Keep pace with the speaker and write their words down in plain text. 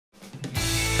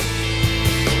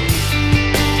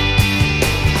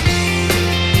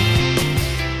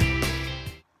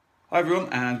everyone,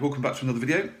 and welcome back to another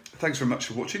video. Thanks very much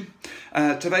for watching.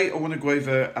 Today I want to go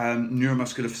over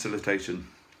neuromuscular facilitation.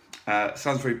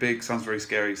 Sounds very big, sounds very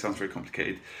scary, sounds very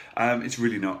complicated. It's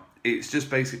really not. It's just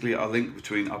basically a link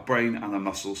between our brain and our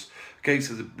muscles. Okay,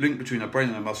 so the link between our brain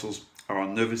and our muscles are our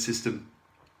nervous system,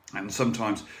 and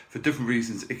sometimes for different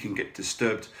reasons it can get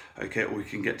disturbed, okay, or it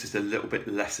can get just a little bit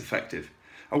less effective.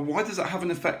 And why does that have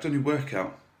an effect on your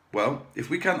workout? Well, if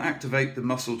we can't activate the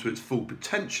muscle to its full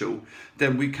potential,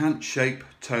 then we can't shape,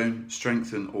 tone,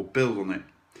 strengthen or build on it.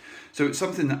 So it's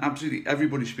something that absolutely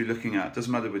everybody should be looking at. It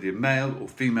doesn't matter whether you're male or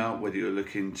female, whether you're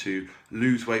looking to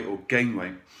lose weight or gain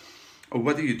weight, or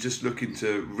whether you're just looking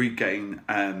to regain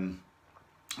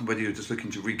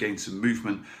some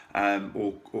movement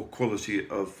or quality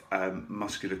of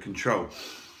muscular control.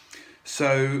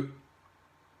 So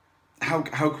how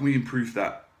can we improve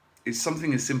that? It's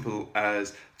something as simple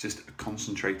as just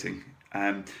concentrating,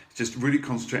 just really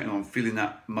concentrating on feeling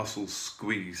that muscle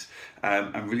squeeze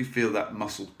and really feel that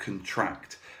muscle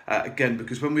contract. Again,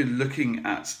 because when we're looking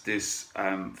at this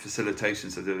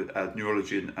facilitation, so the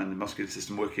neurology and the muscular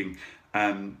system working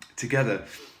together,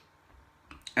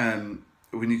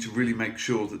 we need to really make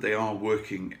sure that they are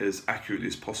working as accurately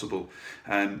as possible.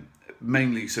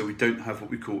 Mainly so we don't have what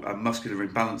we call muscular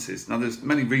imbalances. Now there's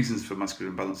many reasons for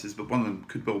muscular imbalances, but one of them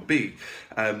could well be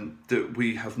that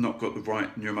we have not got the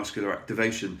right neuromuscular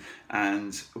activation,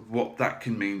 and what that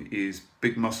can mean is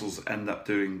big muscles end up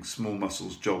doing small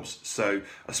muscles jobs. So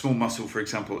a small muscle, for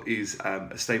example, is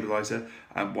a stabilizer,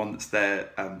 one that's there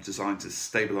designed to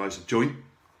stabilize a joint,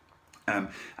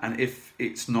 and if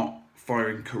it's not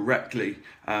firing correctly,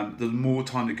 the more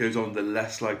time that goes on, the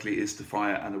less likely it is to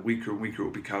fire, and the weaker and weaker it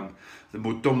will become. The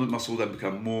more dominant muscle will then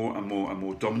become more and more and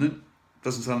more dominant.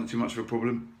 Doesn't sound like too much of a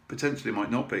problem. Potentially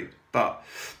might not be, but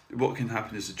what can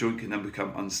happen is the joint can then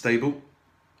become unstable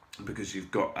because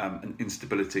you've got an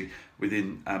instability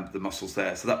within the muscles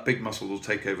there. So that big muscle will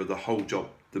take over the whole job,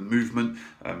 the movement,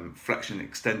 flexion,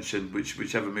 extension,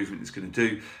 whichever movement it's going to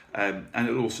do, and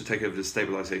it'll also take over the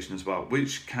stabilization as well,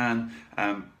 which can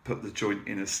put the joint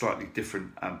in a slightly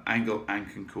different angle and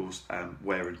can cause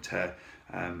wear and tear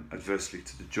adversely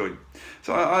to the joint.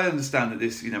 So I understand that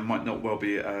this might not well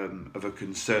be of a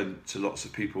concern to lots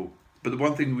of people, but the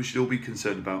one thing we should all be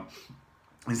concerned about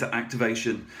is that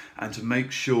activation, and to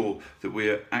make sure that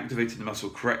we're activating the muscle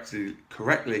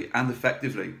correctly and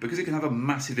effectively, because it can have a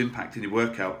massive impact in your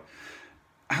workout.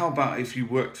 How about if you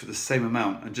worked for the same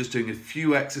amount and just doing a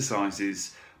few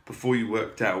exercises before you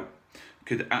worked out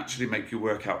could actually make your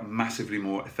workout massively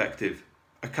more effective?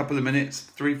 A couple of minutes,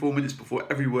 3-4 minutes before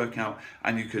every workout,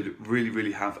 and you could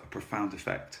really have a profound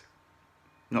effect.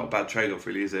 Not a bad trade-off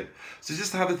really, is it? So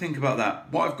just have a think about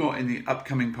that. What I've got in the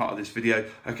upcoming part of this video,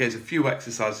 okay, is a few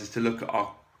exercises to look at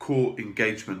our core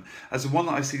engagement. As the one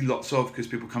that I see lots of, because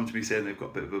people come to me saying they've got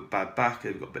a bit of a bad back,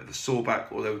 they've got a bit of a sore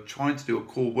back, or they're trying to do a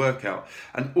core workout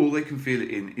and all they can feel it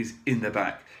in is in their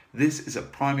back. This is a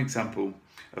prime example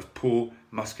of poor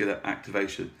muscular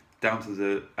activation, down to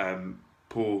the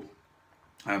poor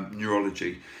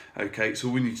neurology. Okay, so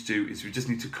all we need to do is we just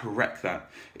need to correct that.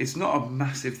 It's not a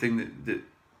massive thing that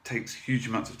takes huge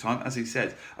amounts of time. As he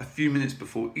said, a few minutes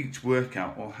before each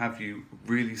workout will have you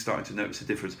really starting to notice a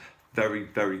difference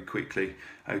very quickly.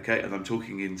 Okay, and I'm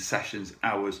talking in sessions,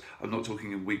 hours. I'm not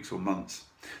talking in weeks or months.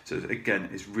 So again,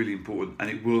 it's really important, and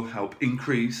it will help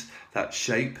increase that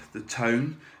shape, the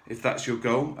tone, if that's your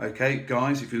goal. Okay,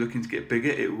 guys, if you're looking to get bigger,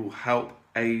 it will help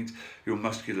aid your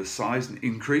muscular size and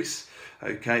increase.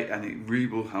 Okay, and it really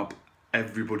will help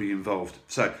everybody involved.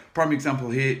 So prime example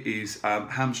here is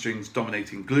hamstrings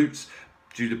dominating glutes.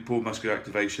 Due to poor muscular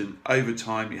activation, over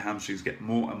time your hamstrings get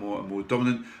more and more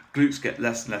dominant, glutes get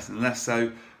less and less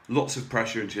so, lots of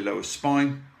pressure into your lower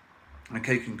spine.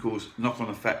 Okay, can cause knock-on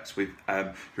effects with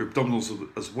your abdominals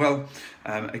as well.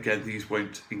 Again, these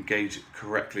won't engage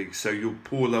correctly, so your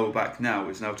poor lower back now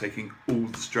is now taking all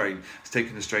the strain. It's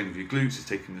taking the strain of your glutes, it's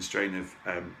taking the strain of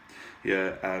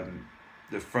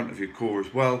the front of your core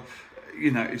as well.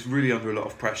 It's really under a lot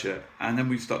of pressure, and then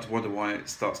we start to wonder why it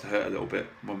starts to hurt a little bit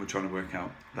when we're trying to work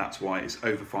out. That's why it's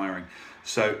overfiring.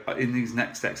 So in these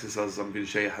next exercises, I'm going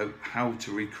to show you how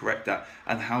to recorrect that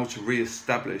and how to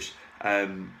re-establish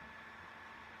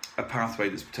a pathway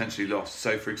that's potentially lost.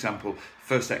 So for example,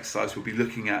 first exercise will be a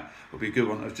good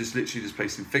one of just literally just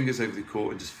placing fingers over the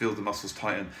core and just feel the muscles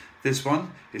tighten. This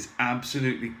one is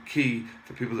absolutely key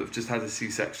for people that have just had a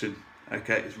C-section.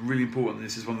 Okay, it's really important.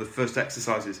 This is one of the first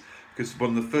exercises, because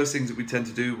one of the first things that we tend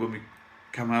to do when we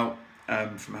come out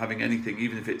from having anything,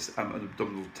 even if it's an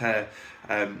abdominal tear,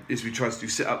 is we try to do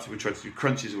sit-ups, or we try to do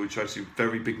crunches, or we try to do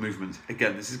very big movements.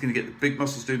 Again, this is going to get the big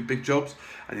muscles doing big jobs,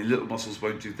 and the little muscles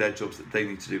won't do their jobs that they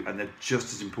need to do, and they're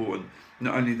just as important.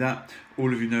 Not only that,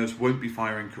 all of your nerves won't be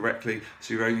firing correctly,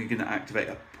 so you're only going to activate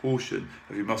a portion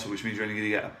of your muscle, which means you're only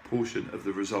going to get a portion of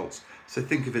the results. So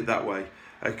think of it that way,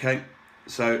 okay?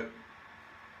 So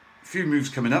a few moves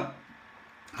coming up.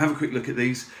 Have a quick look at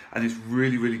these, and it's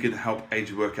really, really going to help aid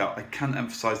your workout. I can't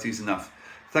emphasize these enough.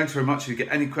 Thanks very much. If you get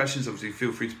any questions, obviously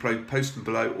feel free to post them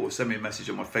below, or send me a message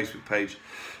on my Facebook page,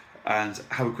 and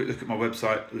have a quick look at my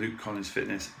website,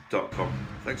 lukecollinsfitness.com.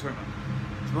 Thanks very much.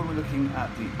 So when we're looking at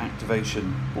the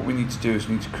activation, what we need to do is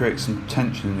we need to create some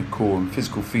tension in the core, and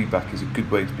physical feedback is a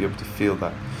good way to be able to feel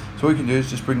that. So what you can do is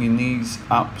just bring your knees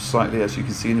up slightly, as you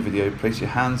can see in the video. Place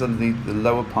your hands underneath the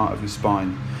lower part of your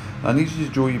spine. I need you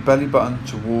to draw your belly button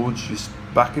towards your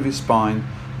back of your spine,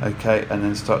 okay, and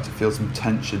then start to feel some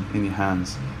tension in your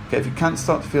hands. Okay, if you can't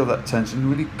start to feel that tension,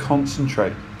 really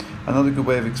concentrate. Another good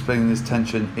way of explaining this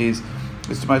tension is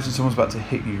just imagine someone's about to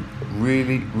hit you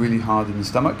really, really hard in the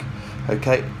stomach,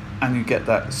 okay, and you get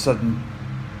that sudden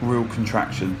real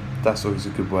contraction. That's always a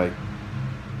good way.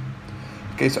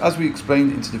 Okay, so as we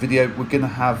explained into the video, we're going to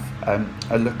have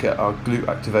a look at our glute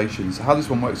activation. So how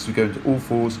this one works is we go into all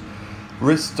fours,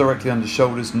 wrists directly under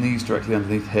shoulders, knees directly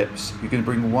underneath hips. You're going to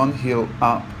bring one heel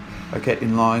up, okay,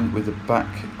 in line with the back,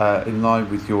 in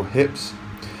line with your hips.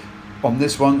 On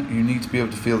this one, you need to be able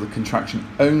to feel the contraction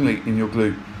only in your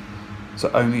glute,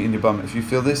 so only in your bum. If you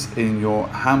feel this in your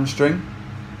hamstring,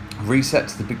 reset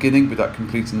to the beginning without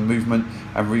completing the movement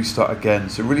and restart again.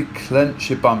 So really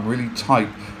clench your bum really tight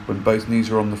when both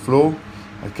knees are on the floor.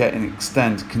 Okay, and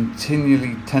extend,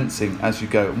 continually tensing as you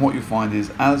go. And what you'll find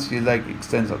is as your leg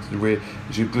extends up to the rear,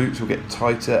 is your glutes will get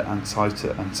tighter and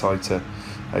tighter and tighter.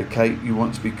 Okay, you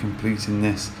want to be completing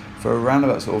this for around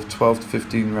about sort of 12 to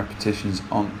 15 repetitions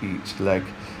on each leg.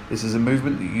 This is a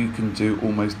movement that you can do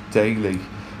almost daily,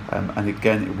 and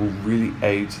again, it will really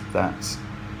aid that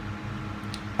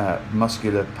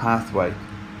muscular pathway.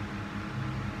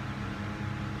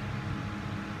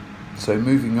 So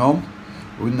moving on,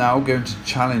 we're now going to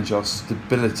challenge our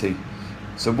stability.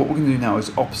 So what we're going to do now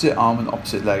is opposite arm and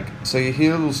opposite leg. So your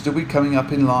heel will still be coming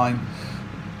up in line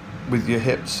with your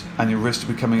hips, and your wrist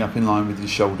will be coming up in line with your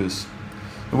shoulders.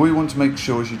 And what you want to make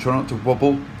sure is you try not to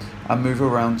wobble and move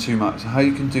around too much. How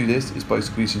you can do this is by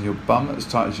squeezing your bum as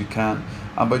tight as you can,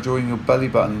 and by drawing your belly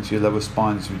button into your lower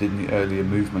spine as we did in the earlier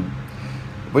movement.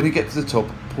 When you get to the top,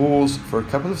 pause for a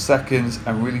couple of seconds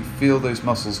and really feel those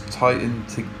muscles tighten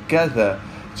together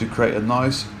to create a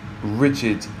nice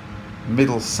rigid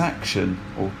middle section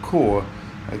or core,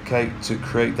 okay, to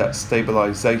create that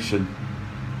stabilization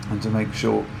and to make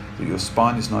sure that your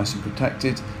spine is nice and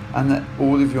protected and that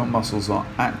all of your muscles are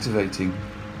activating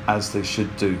as they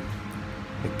should do.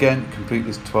 Again, complete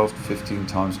this 12 to 15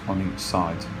 times on each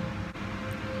side.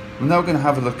 We're now going to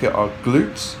have a look at our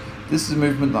glutes. This is a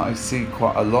movement that I see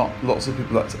quite a lot. Lots of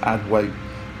people like to add weight.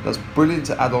 That's brilliant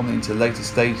to add on into later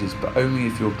stages, but only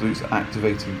if your glutes are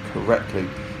activating correctly.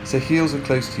 So heels are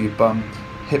close to your bum,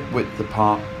 hip width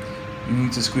apart. You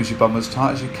need to squeeze your bum as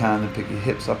tight as you can and pick your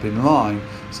hips up in line,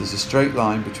 so there's a straight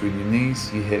line between your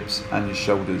knees, your hips and your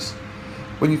shoulders.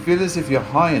 When you feel as if you're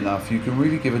high enough, you can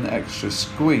really give an extra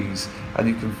squeeze and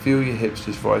you can feel your hips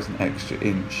just rise an extra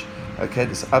inch. Okay,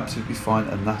 that's absolutely fine,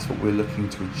 and that's what we're looking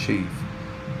to achieve.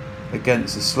 Again,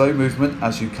 it's a slow movement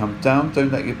as you come down.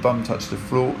 Don't let your bum touch the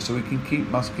floor, so we can keep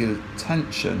muscular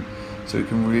tension, so we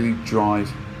can really drive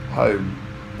home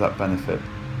that benefit.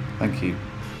 Thank you.